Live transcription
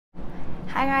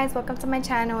Hi guys, welcome to my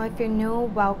channel. If you're new,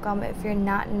 welcome. If you're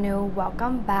not new,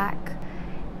 welcome back.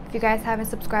 If you guys haven't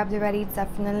subscribed already,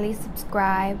 definitely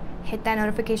subscribe. Hit that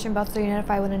notification bell so you're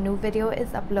notified when a new video is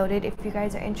uploaded. If you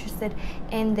guys are interested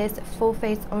in this full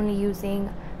face only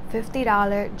using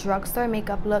 $50 drugstore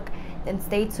makeup look, then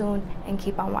stay tuned and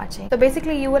keep on watching. So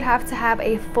basically you would have to have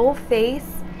a full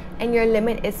face and your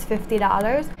limit is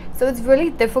 $50. So it's really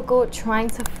difficult trying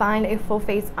to find a full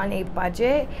face on a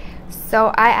budget. So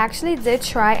I actually did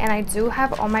try, and I do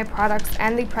have all my products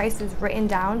and the prices written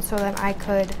down so that I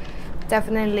could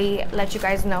definitely let you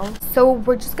guys know. So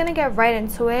we're just gonna get right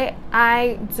into it.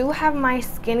 I do have my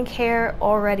skincare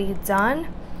already done,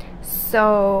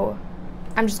 so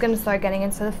I'm just gonna start getting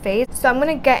into the face. So I'm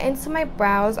gonna get into my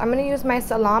brows. I'm gonna use my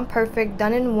Salon Perfect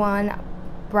Done-in-One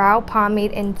brow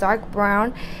pomade in dark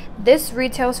brown. This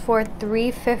retails for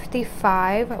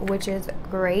 $3.55, which is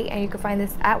great, and you can find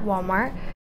this at Walmart.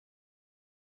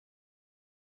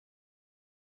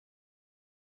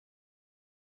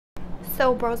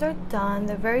 So brows are done.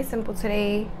 They're very simple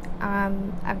today.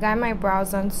 I've got my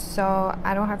brows done, so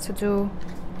I don't have to do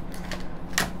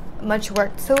much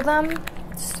work to them.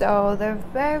 So they're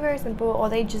very simple. All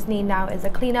they just need now is a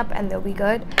cleanup and they'll be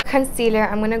good. Concealer,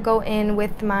 I'm gonna go in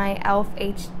with my E.L.F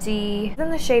HD. It's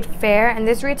in the shade Fair, and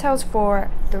this retails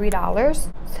for $3.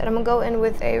 So I'm gonna go in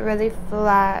with a really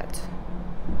flat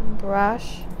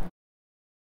brush.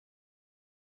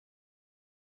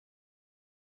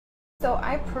 So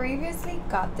I previously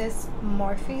got this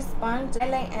Morphe sponge,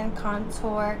 highlight and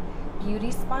contour beauty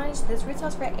sponge. This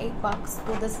retails for $8.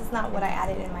 Well, this is not what I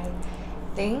added in my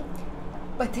thing.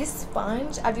 But this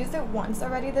sponge, I've used it once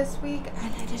already this week,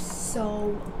 and it is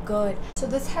so good. So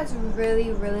this has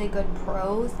really good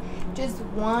pros. Just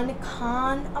one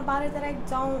con about it that I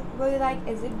don't really like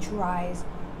is it dries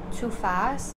too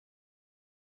fast.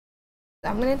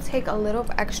 I'm going to take a little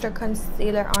extra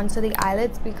concealer onto the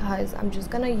eyelids because I'm just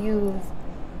going to use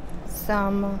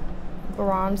some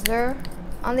bronzer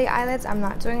on the eyelids. I'm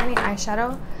not doing any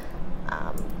eyeshadow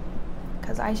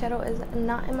because eyeshadow is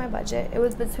not in my budget. It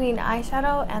was between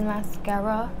eyeshadow and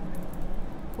mascara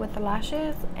with the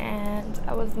lashes, and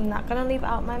I was not going to leave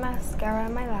out my mascara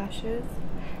and my lashes.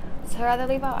 So I'd rather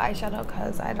leave out eyeshadow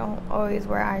because I don't always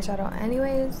wear eyeshadow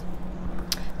anyways.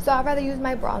 So I'd rather use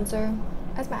my bronzer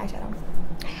as my eyeshadow.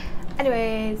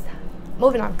 Anyways,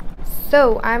 moving on.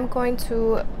 So I'm going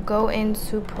to go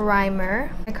into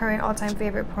primer, my current all-time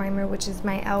favorite primer, which is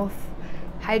my E.L.F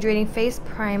hydrating face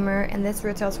primer, and this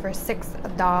retails for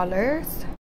 $6.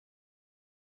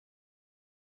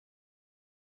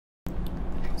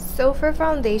 So for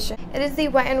foundation, it is the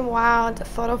Wet n Wild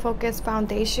Photo Focus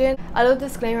foundation. A little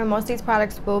disclaimer, most of these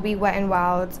products will be Wet n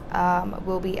Wild,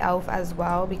 will be E.L.F as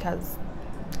well, because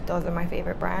those are my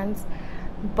favorite brands.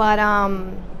 But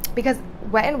because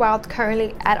Wet n Wild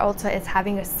currently at Ulta is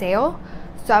having a sale,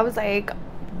 so I was like,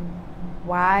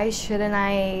 why shouldn't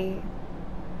I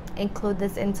include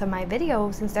this into my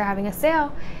video since they're having a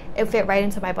sale? It fit right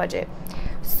into my budget.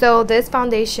 So this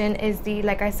foundation is the,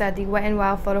 like I said, the Wet n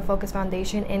Wild Photo Focus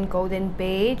foundation in golden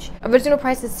beige. Original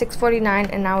price is $6.49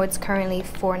 and now it's currently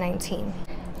 $4.19.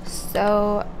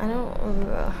 So I don't,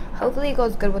 hopefully it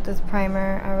goes good with this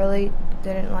primer. I really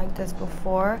didn't like this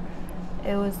before.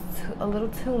 It was a little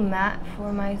too matte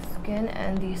for my skin,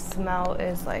 and the smell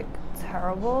is like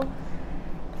terrible.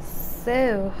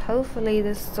 So hopefully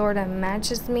this sort of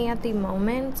matches me at the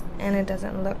moment and it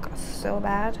doesn't look so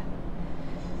bad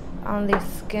on the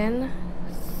skin.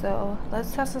 So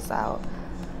let's test this out.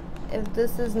 If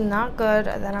this is not good,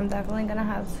 then I'm definitely gonna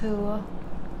have to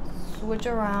switch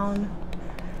around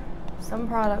some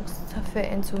products to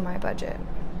fit into my budget.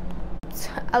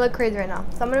 I look crazy right now,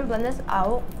 so I'm gonna blend this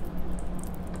out,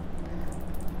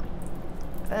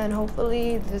 and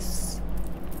hopefully this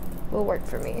will work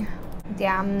for me.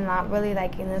 Yeah, I'm not really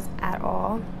liking this at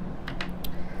all.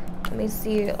 Let me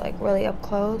see it like really up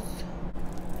close.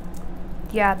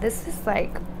 Yeah, this is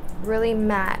like really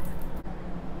matte.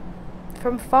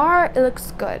 From far it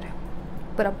looks good,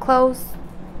 but up close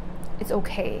it's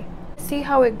okay. See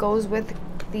how it goes with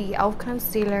the E.L.F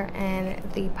concealer and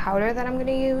the powder that I'm going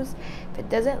to use. If it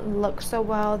doesn't look so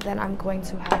well, then I'm going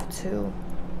to have to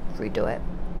redo it.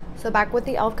 So back with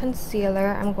the E.L.F concealer,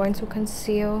 I'm going to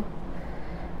conceal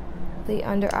the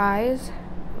under eyes.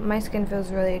 My skin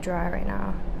feels really dry right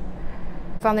now.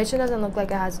 Foundation doesn't look like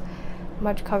it has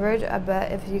much coverage. I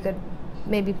bet if you could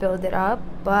maybe build it up,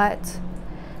 but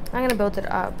I'm gonna build it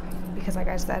up because, like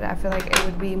I said, I feel like it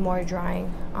would be more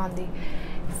drying on the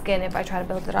skin if I try to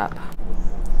build it up.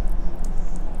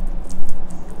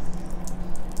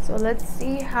 So let's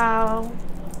see how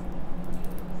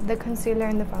the concealer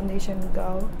and the foundation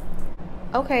go.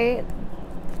 Okay,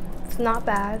 It's not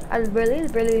bad. I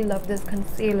really love this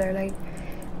concealer. Like,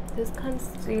 this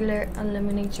concealer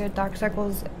eliminates your dark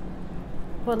circles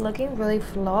but looking really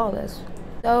flawless.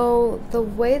 So the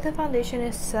way the foundation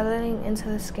is settling into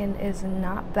the skin is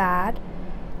not bad,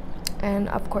 and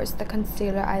of course the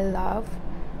concealer I love,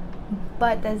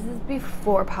 but this is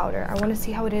before powder. I want to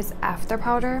see how it is after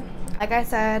powder. Like I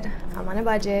said, I'm on a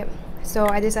budget, so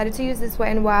I decided to use this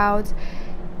Wet n Wild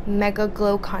Mega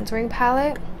Glow contouring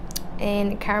palette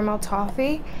in caramel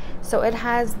toffee. So it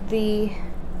has the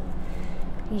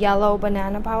yellow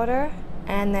banana powder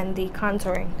and then the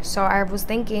contouring. So I was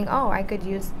thinking, oh, I could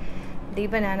use the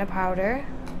banana powder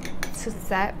to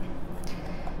set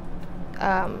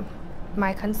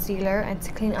my concealer and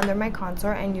to clean under my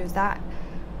contour, and use that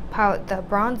the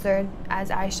bronzer as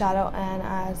eyeshadow and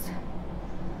as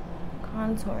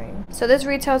contouring. So this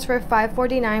retails for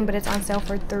 $5.49, but it's on sale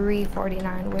for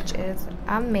 $3.49, which is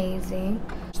amazing.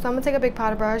 So I'm gonna take a big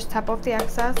powder brush, tap off the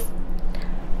excess,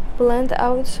 blend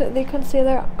out the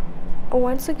concealer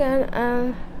once again,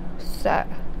 and set.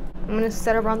 I'm gonna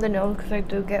set around the nose because I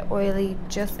do get oily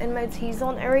just in my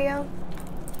T-zone area,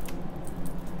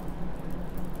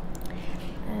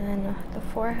 and the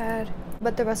forehead.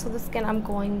 But the rest of the skin I'm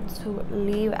going to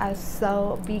leave as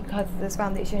so, because this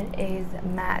foundation is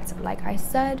matte, like I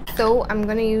said. So I'm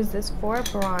gonna use this for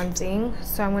bronzing.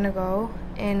 So I'm gonna go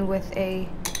in with a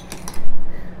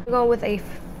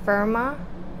Firma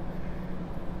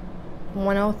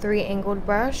 103 angled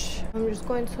brush. I'm just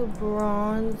going to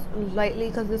bronze lightly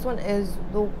because this one is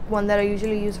the one that I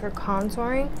usually use for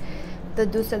contouring. The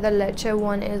Dulce de Leche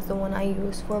one is the one I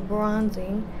use for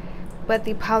bronzing, but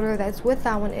the powder that's with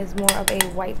that one is more of a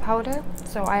white powder,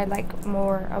 so I like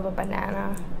more of a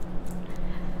banana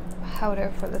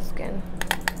powder for the skin.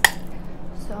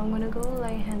 So I'm gonna go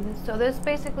light-handed. So this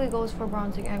basically goes for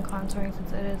bronzing and contouring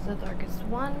since it is the darkest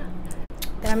one.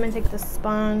 Then I'm gonna take the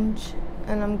sponge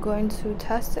and I'm going to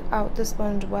test it out, the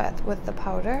sponge wet with the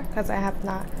powder, because I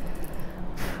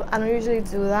don't usually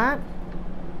do that.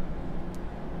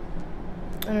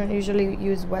 I don't usually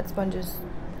use wet sponges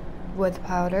with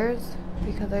powders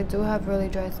because I do have really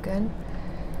dry skin.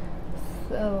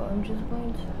 So I'm just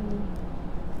going to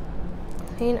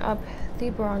clean up the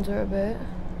bronzer a bit.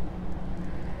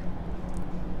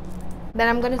 Then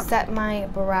I'm going to set my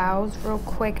brows real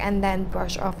quick and then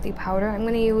brush off the powder. I'm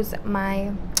going to use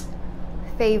my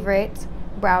favorite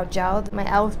brow gel, my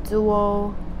E.L.F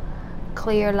Duo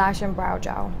Clear Lash and Brow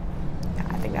Gel. Yeah,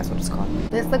 I think that's what it's called.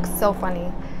 This looks so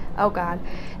funny. Oh god.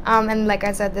 And like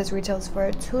I said, this retails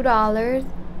for $2.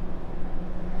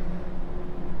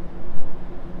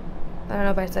 I don't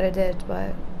know if I said it did,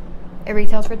 but it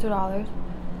retails for $2.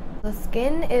 The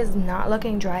skin is not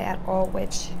looking dry at all,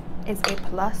 which is a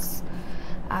plus.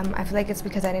 I feel like it's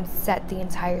because I didn't set the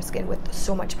entire skin with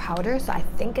so much powder, so I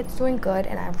think it's doing good,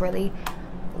 and I'm really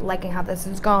liking how this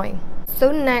is going.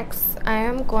 So next, I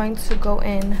am going to go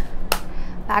in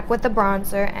back with the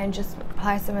bronzer and just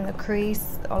apply some in the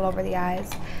crease all over the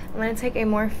eyes. I'm going to take a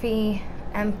Morphe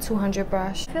M200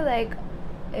 brush. I feel like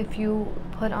if you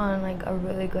put on like a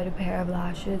really good pair of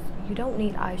lashes, you don't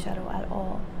need eyeshadow at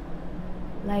all.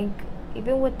 Like,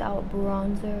 even without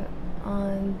bronzer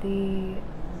on the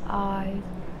eyes,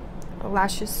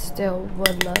 lashes still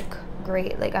would look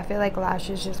great. Like, I feel like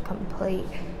lashes just complete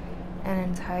an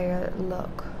entire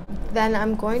look. Then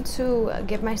I'm going to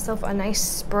give myself a nice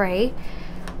spray.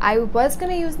 I was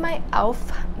gonna use my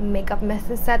E.L.F makeup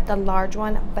mist set, the large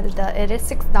one, but it is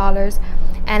 $6.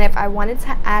 And if I wanted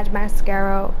to add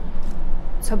mascara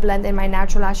to blend in my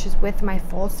natural lashes with my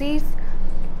falsies,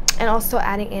 and also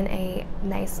adding in a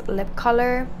nice lip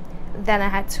color, then I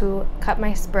had to cut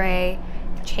my spray,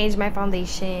 change my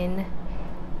foundation,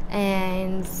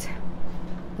 and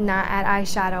not add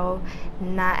eyeshadow,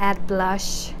 not add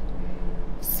blush.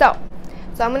 So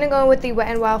I'm gonna go with the Wet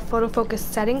n Wild Photo Focus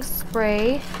Setting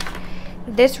Spray.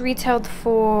 This retails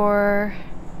for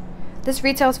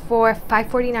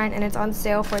 $5.49 and it's on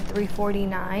sale for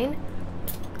 $3.49.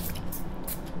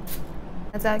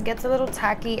 As that gets a little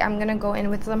tacky, I'm gonna go in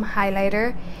with some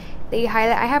highlighter. The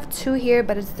highlight, I have two here,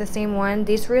 but it's the same one.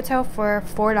 These retail for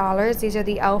 $4. These are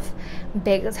the E.L.F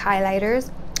Baked Highlighters.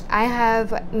 I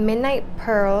have Midnight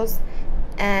Pearls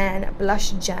and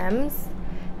Blush Gems.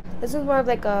 This is more of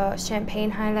like a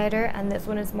champagne highlighter, and this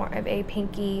one is more of a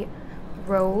pinky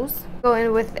rose. Go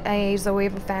in with a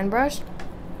Sᴏᴜ fan brush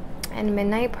and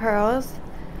Midnight Pearls.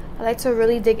 I like to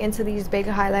really dig into these big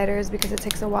highlighters because it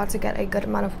takes a while to get a good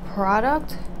amount of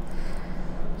product.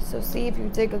 So see, if you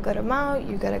dig a good amount,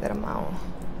 you get a good amount.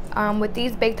 With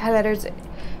these baked highlighters,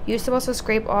 you're supposed to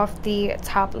scrape off the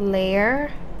top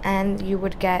layer and you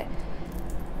would get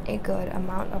a good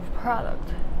amount of product.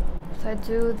 So I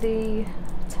do the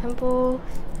temples,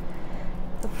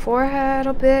 the forehead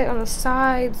a bit on the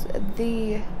sides,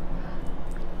 the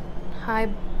high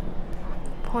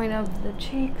point of the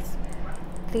cheeks,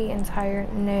 the entire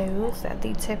nose at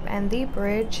the tip and the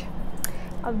bridge,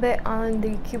 a bit on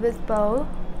the cupid's bow,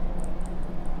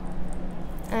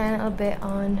 and a bit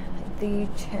on the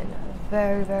chin,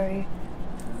 very, very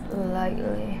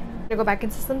lightly. I'm gonna go back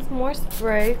into some more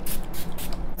spray.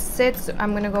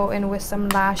 I'm gonna go in with some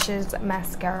lashes,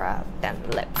 mascara, then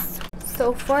lips.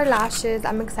 So for lashes,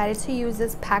 I'm excited to use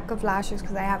this pack of lashes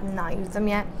because I have not used them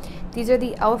yet. These are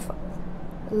the E.L.F.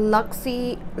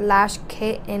 Luxe Lash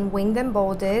Kit in Winged and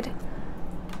Bolded.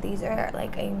 These are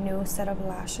like a new set of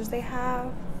lashes they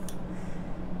have.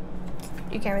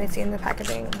 You can't really see in the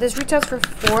packaging. This retails for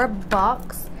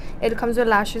 $4. It comes with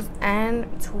lashes and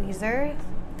tweezers.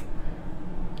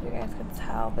 You guys can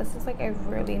tell this is like a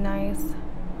really nice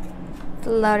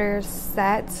flutter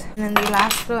set. And then the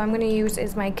last glue I'm going to use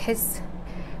is my Kiss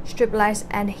Strip Lash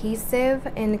Adhesive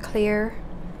in clear.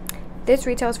 This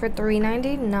retails for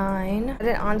 $3.99. Put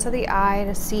it onto the eye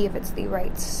to see if it's the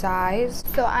right size.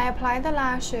 So I applied the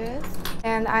lashes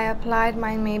and I applied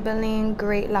my Maybelline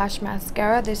Great Lash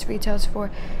Mascara. This retails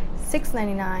for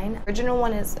 $6.99. The original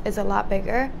one is a lot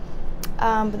bigger,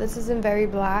 but this is in very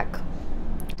black.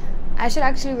 I should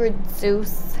actually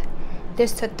reduce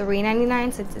this to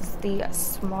 $3.99 since it's the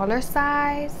smaller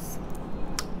size.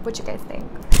 What you guys think?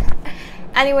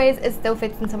 Anyways, it still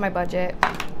fits into my budget,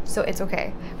 so it's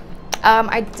okay.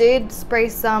 I did spray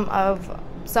some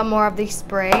more of the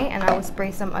spray, and I will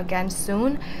spray some again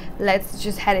soon. Let's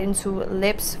just head into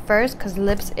lips first, because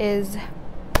lips is,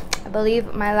 I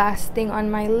believe, my last thing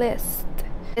on my list.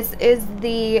 This is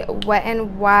the Wet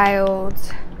n Wild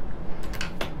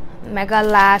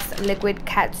Megalas Liquid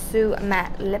Catsuit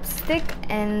Matte Lipstick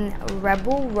in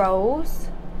Rebel Rose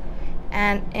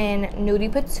and in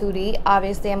Nudie Patootie.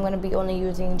 Obviously, I'm going to be only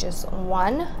using just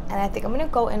one, and I think I'm going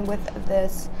to go in with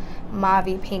this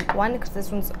mauve pink one because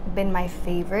this one's been my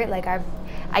favorite. Like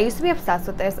I used to be obsessed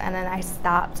with this, and then I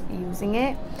stopped using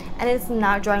it, and it's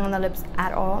not drying on the lips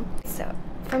at all. So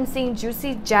from seeing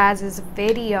Juicy Jazz's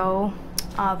video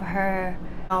of her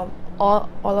all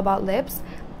about lips,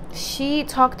 she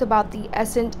talked about the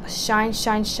Essence Shine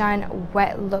Shine Shine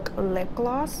Wet Look Lip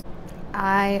Gloss.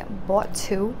 I bought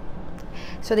two.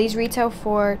 So these retail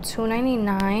for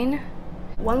 $2.99.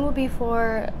 One would be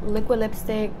for liquid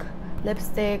lipstick,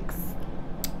 lipsticks,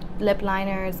 lip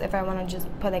liners if I want to just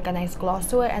put like a nice gloss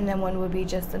to it, and then one would be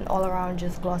just an all-around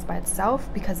just gloss by itself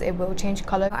because it will change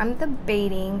color. I'm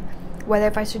debating whether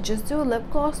if I should just do a lip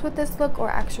gloss with this look or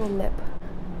actual lip,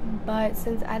 but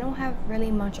since I don't have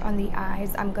really much on the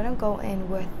eyes, I'm gonna go in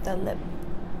with the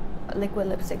liquid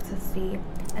lipstick to see.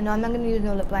 And no, I'm not gonna use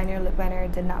no lip liner. Lip liner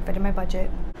did not fit in my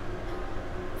budget.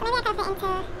 So maybe I can fit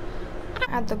into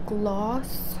add the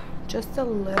gloss, just a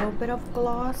little bit of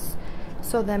gloss,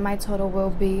 so then my total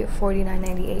will be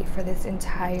 $49.98 for this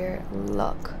entire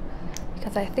look,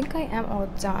 because I think I am all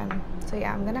done. So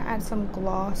yeah, I'm gonna add some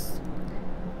gloss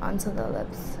onto the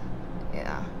lips.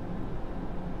 Yeah,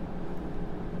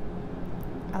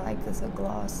 I like this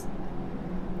gloss,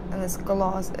 and this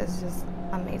gloss is just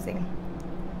amazing.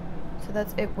 So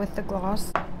that's it with the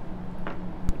gloss.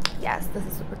 Yes, this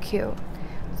is super cute.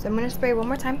 So I'm gonna spray one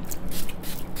more time.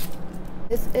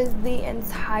 This is the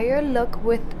entire look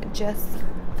with just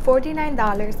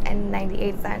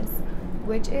 $49.98,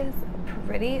 which is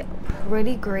pretty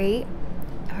great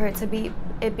for it to be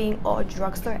being all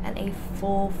drugstore and a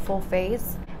full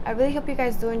face. I really hope you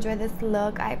guys do enjoy this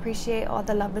look. I appreciate all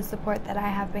the love and support that I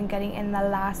have been getting in the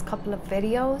last couple of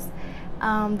videos.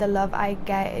 The love I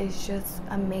get is just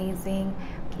amazing.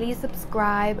 Please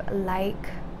subscribe, like,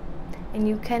 and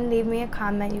you can leave me a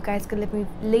comment. You guys could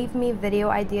leave me video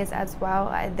ideas as well.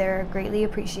 They're greatly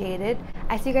appreciated.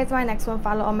 I see you guys in my next one.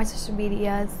 Follow all my social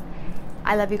medias.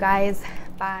 I love you guys.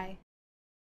 Bye.